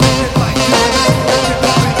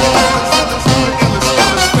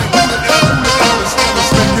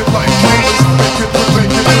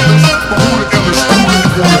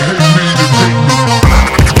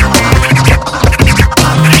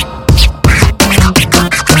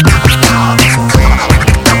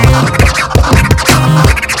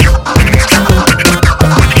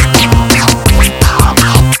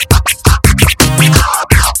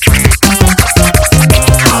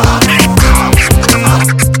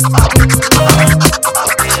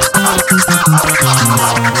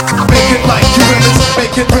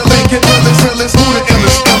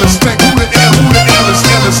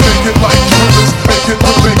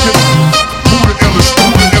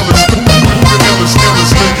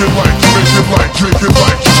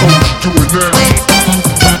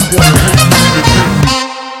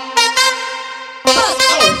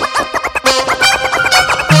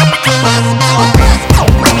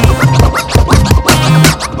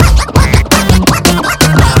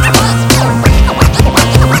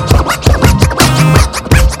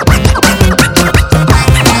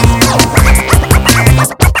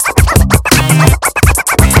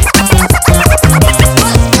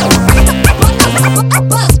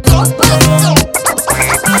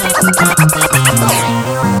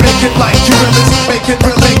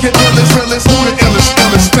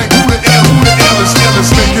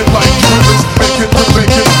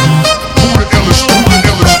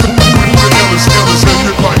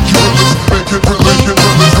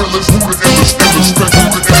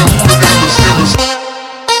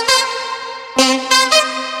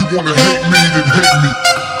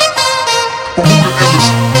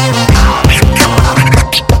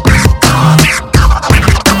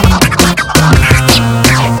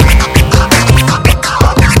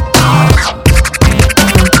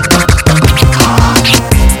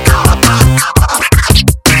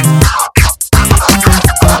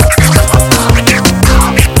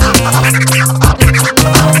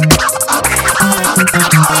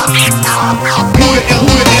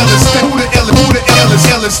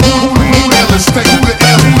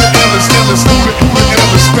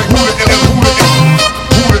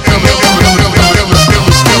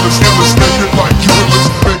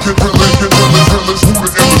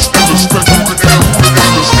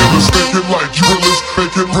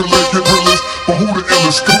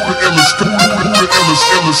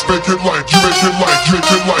let's make it like, you make it like, you make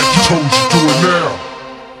it like, you told you do it now.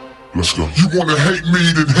 Let's go. You wanna hate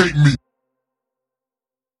me, then hate me.